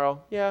about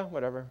tomorrow? Yeah,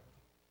 whatever.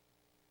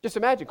 Just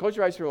imagine, close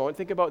your eyes for a moment,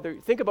 think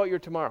about your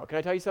tomorrow. Can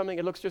I tell you something?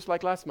 It looks just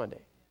like last Monday.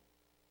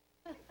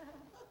 We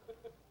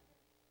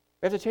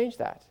have to change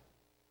that.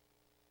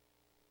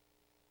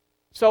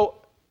 So,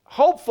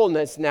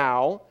 hopefulness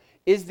now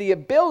is the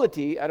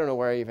ability, I don't know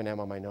where I even am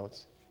on my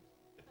notes.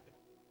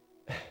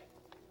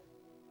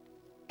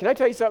 Can I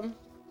tell you something?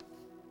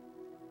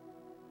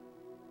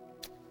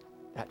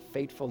 That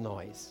fateful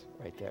noise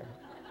right there.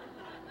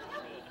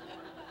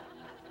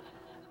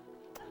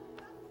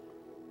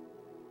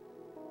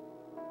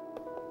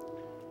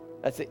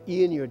 That's the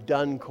Ian, you're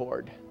done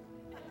chord.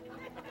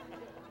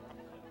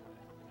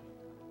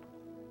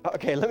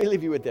 Okay, let me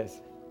leave you with this.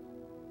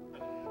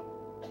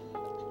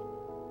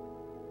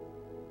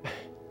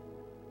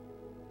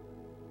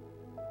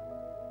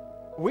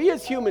 We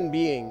as human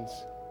beings,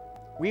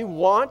 we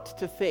want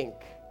to think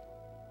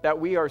that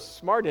we are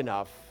smart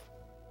enough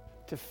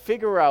to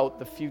figure out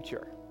the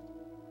future.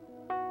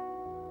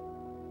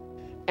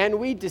 And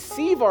we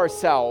deceive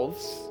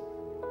ourselves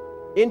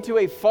into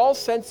a false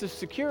sense of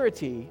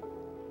security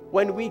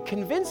when we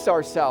convince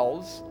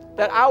ourselves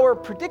that our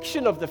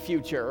prediction of the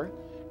future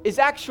is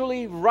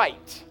actually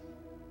right,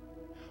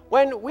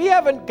 when we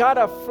haven't got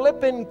a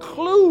flippin'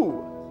 clue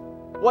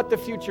what the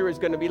future is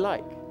going to be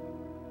like.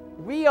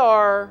 We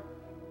are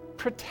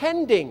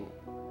pretending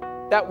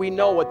that we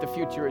know what the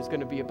future is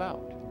going to be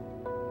about.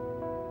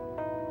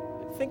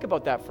 Think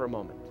about that for a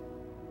moment.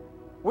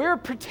 We're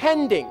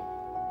pretending.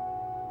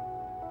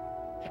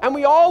 And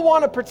we all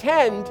want to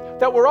pretend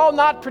that we're all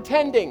not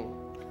pretending.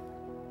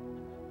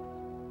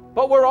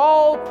 But we're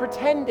all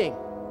pretending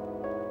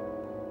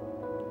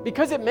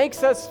because it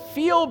makes us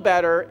feel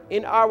better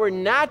in our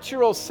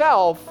natural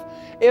self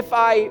if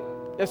I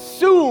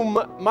assume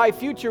my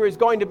future is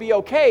going to be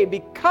okay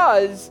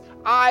because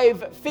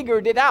I've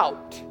figured it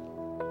out,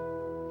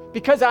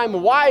 because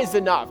I'm wise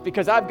enough,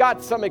 because I've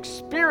got some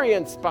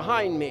experience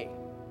behind me,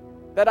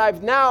 that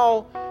I've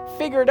now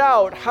figured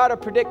out how to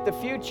predict the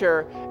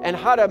future and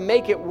how to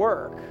make it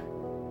work.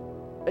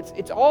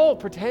 It's all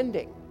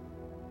pretending.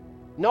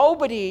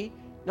 Nobody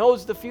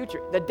knows the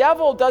future. The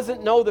devil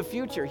doesn't know the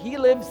future. He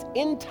lives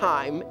in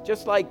time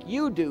just like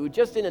you do,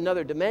 just in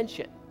another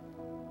dimension.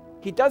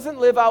 He doesn't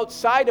live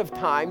outside of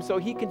time so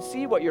he can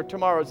see what your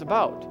tomorrow's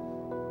about.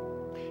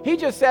 He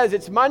just says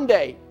it's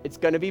Monday, it's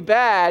going to be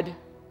bad.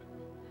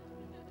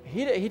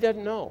 He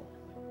doesn't know.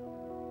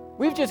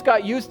 We've just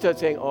got used to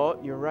saying, oh,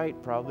 you're right,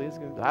 probably is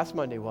good. Last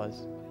Monday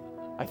was,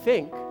 I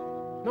think.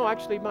 No,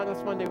 actually,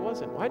 last Monday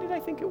wasn't. Why did I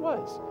think it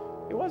was?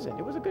 It wasn't.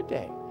 It was a good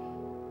day.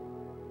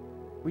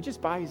 We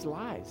just buy his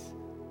lies.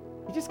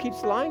 He just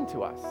keeps lying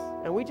to us,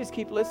 and we just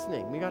keep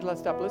listening. We got to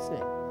stop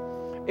listening.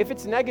 If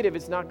it's negative,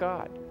 it's not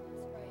God.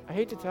 I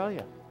hate to tell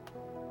you.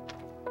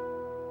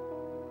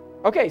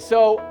 Okay,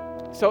 so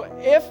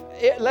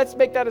let's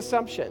make that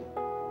assumption.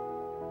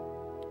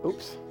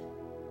 Oops.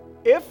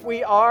 If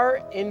we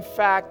are, in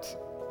fact,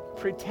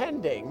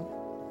 pretending,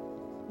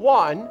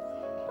 one,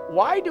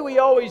 why do we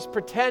always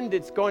pretend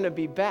it's going to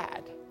be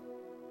bad?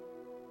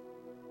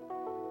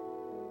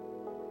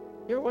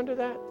 You ever wonder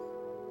that?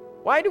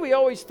 Why do we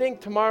always think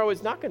tomorrow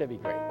is not going to be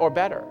great or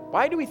better?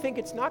 Why do we think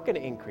it's not going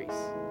to increase?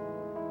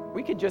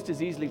 We could just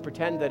as easily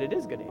pretend that it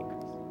is going to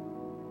increase.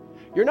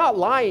 You're not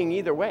lying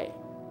either way.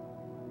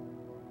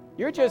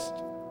 You're just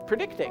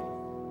predicting.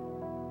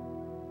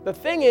 The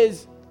thing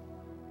is,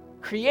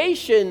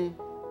 creation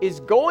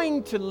is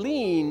going to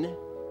lean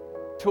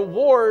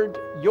toward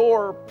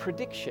your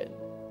prediction,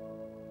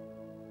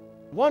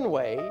 one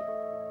way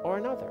or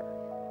another.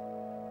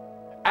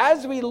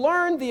 As we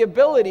learn the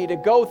ability to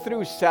go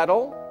through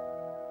settle,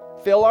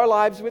 fill our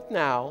lives with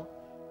now,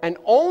 and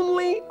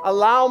only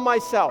allow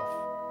myself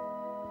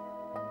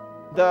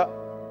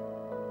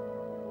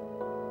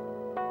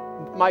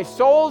my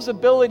soul's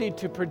ability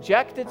to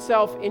project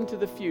itself into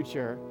the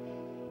future,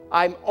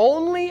 I'm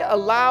only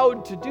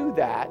allowed to do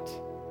that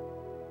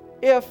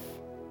if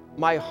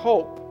my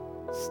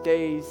hope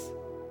stays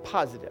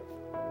positive.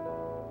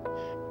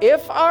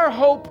 If our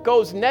hope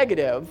goes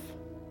negative,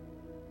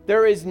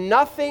 there is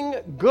nothing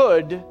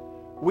good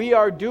we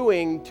are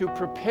doing to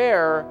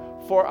prepare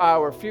for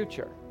our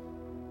future.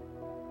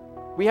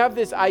 We have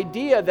this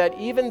idea that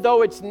even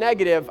though it's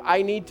negative,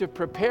 I need to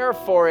prepare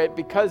for it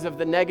because of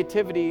the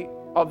negativity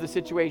of the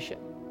situation.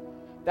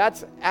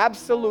 That's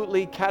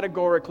absolutely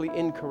categorically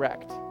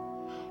incorrect.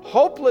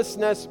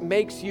 Hopelessness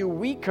makes you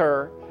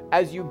weaker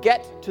as you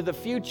get to the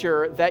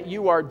future that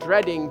you are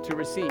dreading to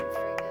receive.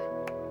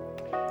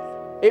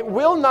 It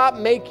will not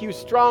make you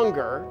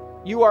stronger.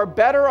 You are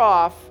better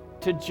off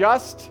to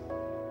just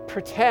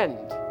pretend.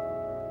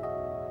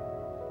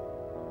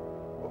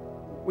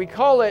 We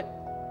call it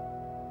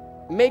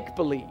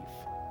make-believe.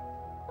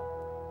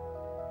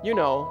 You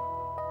know,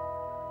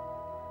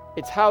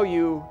 it's how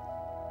you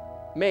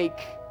make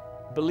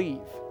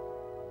believe.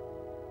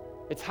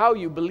 It's how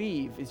you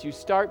believe is you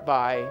start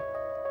by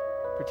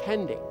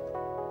pretending.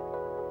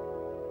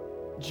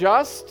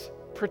 Just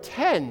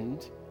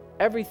pretend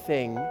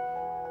everything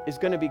is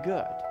going to be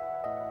good.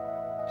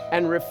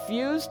 And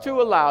refuse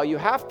to allow, you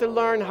have to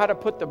learn how to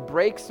put the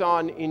brakes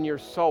on in your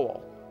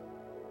soul.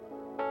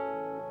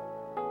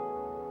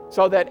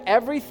 So that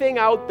everything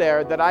out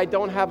there that I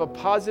don't have a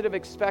positive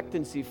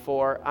expectancy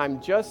for, I'm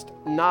just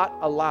not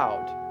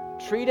allowed.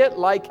 Treat it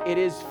like it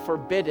is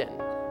forbidden.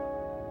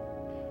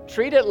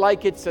 Treat it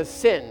like it's a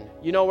sin.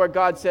 You know where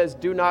God says,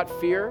 do not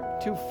fear?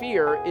 To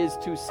fear is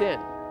to sin.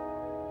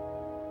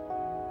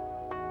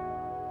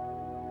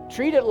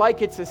 Treat it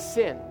like it's a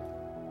sin.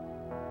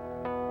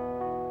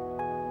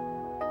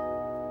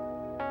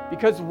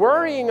 Because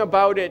worrying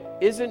about it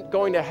isn't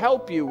going to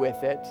help you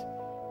with it,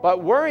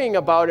 but worrying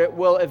about it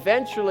will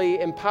eventually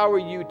empower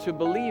you to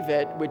believe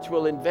it, which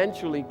will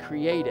eventually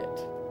create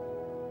it.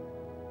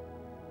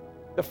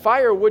 The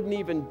fire wouldn't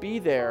even be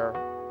there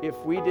if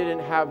we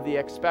didn't have the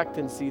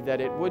expectancy that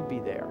it would be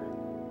there.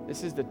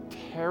 This is the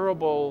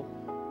terrible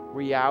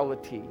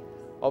reality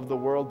of the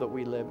world that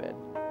we live in.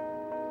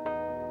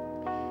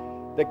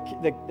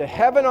 The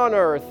heaven on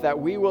earth that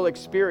we will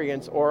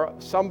experience, or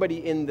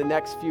somebody in the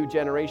next few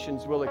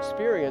generations will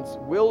experience,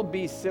 will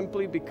be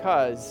simply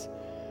because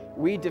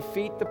we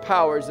defeat the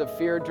powers of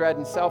fear, dread,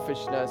 and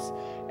selfishness,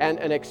 and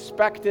an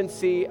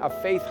expectancy of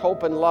faith,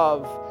 hope, and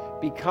love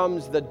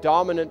becomes the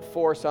dominant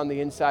force on the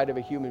inside of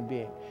a human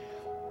being.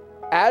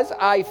 As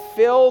I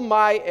fill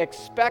my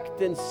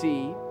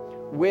expectancy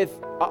with,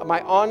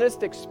 my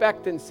honest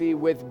expectancy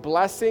with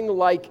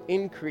blessing-like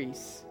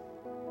increase,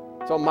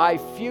 so my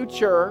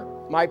future,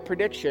 my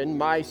prediction,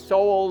 my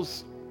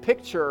soul's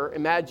picture,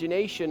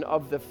 imagination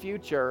of the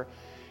future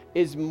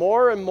is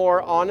more and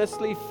more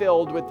honestly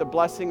filled with the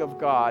blessing of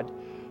God,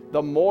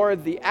 the more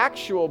the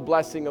actual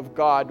blessing of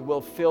God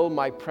will fill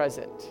my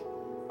present.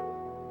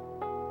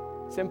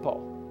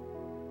 Simple.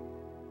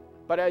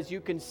 But as you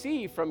can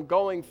see from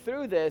going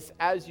through this,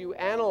 as you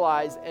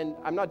analyze, and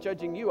I'm not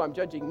judging you, I'm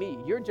judging me.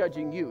 You're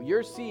judging you.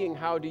 You're seeing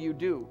how do you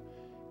do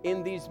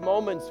in these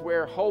moments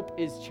where hope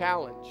is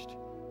challenged.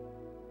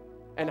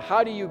 And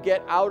how do you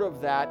get out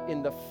of that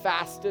in the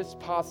fastest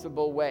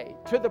possible way?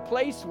 To the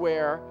place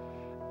where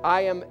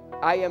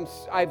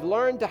I've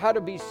learned how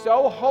to be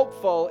so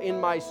hopeful in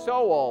my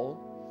soul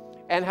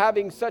and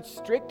having such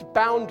strict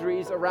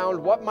boundaries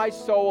around what my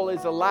soul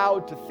is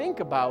allowed to think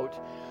about,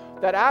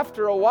 that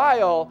after a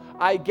while,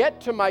 I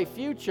get to my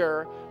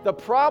future, the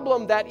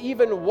problem that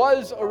even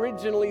was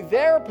originally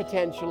there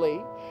potentially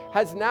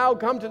has now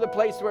come to the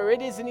place where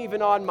it isn't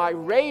even on my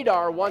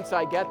radar once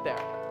I get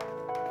there.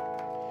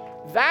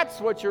 That's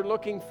what you're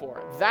looking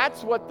for.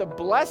 That's what the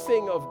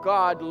blessing of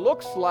God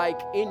looks like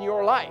in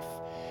your life.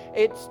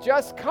 It's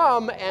just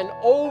come and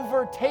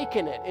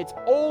overtaken it. It's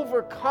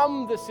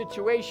overcome the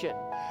situation.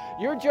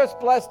 You're just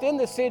blessed in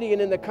the city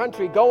and in the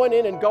country, going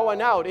in and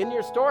going out, in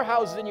your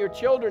storehouses, in your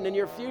children, in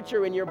your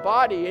future, in your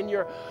body,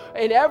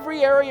 in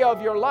every area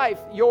of your life.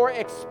 Your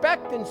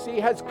expectancy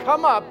has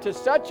come up to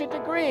such a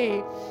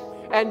degree,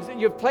 and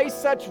you've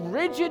placed such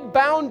rigid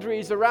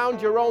boundaries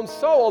around your own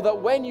soul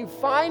that when you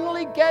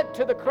finally get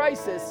to the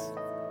crisis,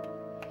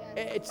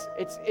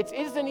 it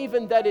isn't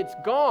even that it's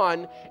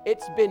gone,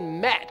 it's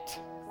been met.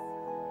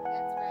 That's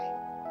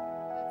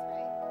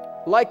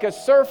right. Like a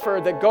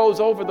surfer that goes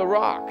over the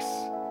rocks.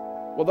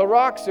 Well, the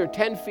rocks are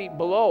 10 feet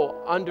below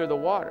under the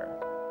water.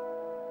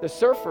 The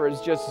surfer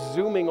is just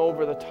zooming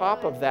over the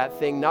top of that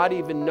thing, not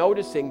even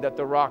noticing that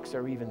the rocks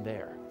are even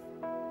there.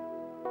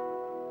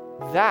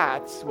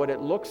 That's what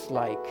it looks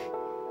like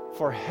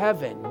for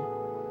heaven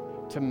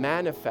to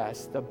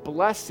manifest, the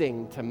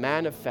blessing to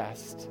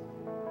manifest,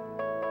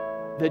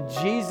 the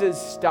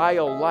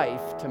Jesus-style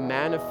life to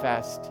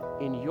manifest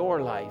in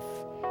your life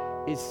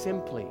is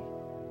simply,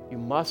 you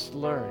must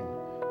learn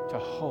to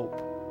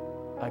hope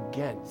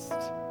against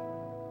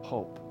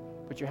hope.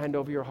 Put your hand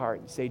over your heart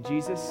and say,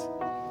 Jesus,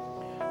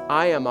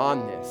 I am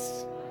on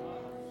this.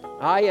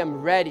 I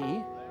am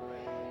ready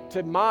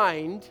to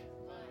mind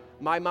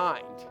my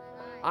mind.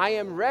 I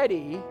am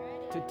ready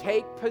to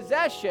take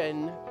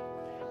possession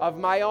of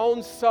my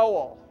own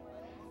soul.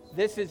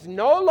 This is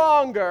no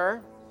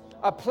longer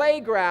a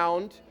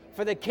playground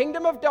for the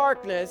kingdom of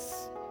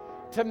darkness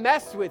to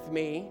mess with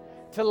me,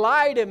 to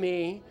lie to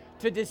me,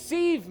 to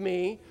deceive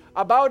me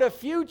about a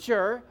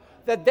future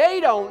that they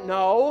don't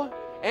know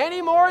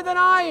any more than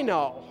I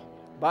know.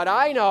 But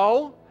I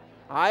know,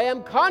 I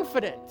am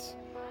confident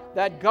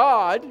that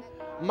God,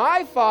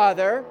 my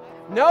Father,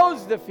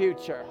 knows the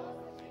future.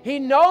 He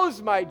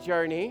knows my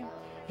journey.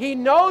 He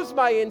knows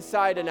my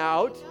inside and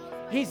out.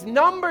 He's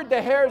numbered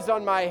the hairs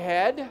on my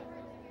head.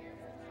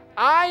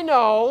 I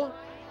know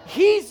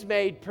He's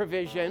made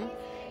provision.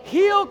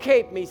 He'll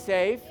keep me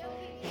safe.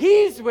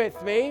 He's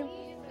with me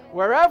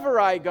wherever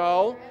I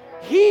go.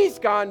 He's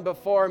gone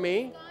before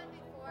me. Gone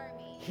before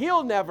me.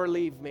 He'll never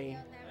leave me. He'll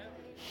never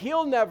leave me.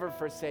 He'll never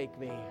forsake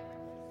me.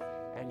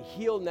 And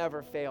He'll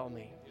never fail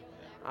me.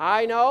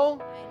 I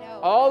know I know.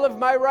 all of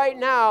my right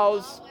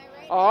nows All my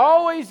right are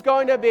always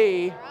going to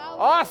be They're always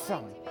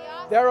awesome. going to be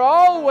awesome. They're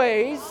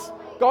always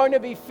going to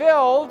be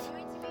filled Going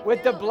to be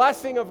with the filled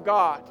blessing of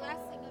God. Blessing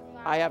of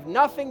God. I have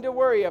nothing to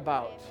worry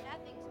about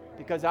Nothing to worry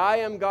because I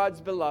am God's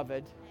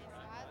beloved. about.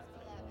 God's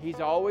beloved. He's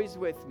always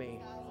with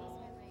me. Always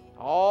with me.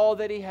 All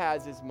that He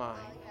has is mine.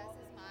 All He has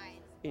is mine.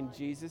 In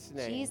Jesus'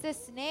 name.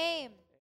 Jesus' name.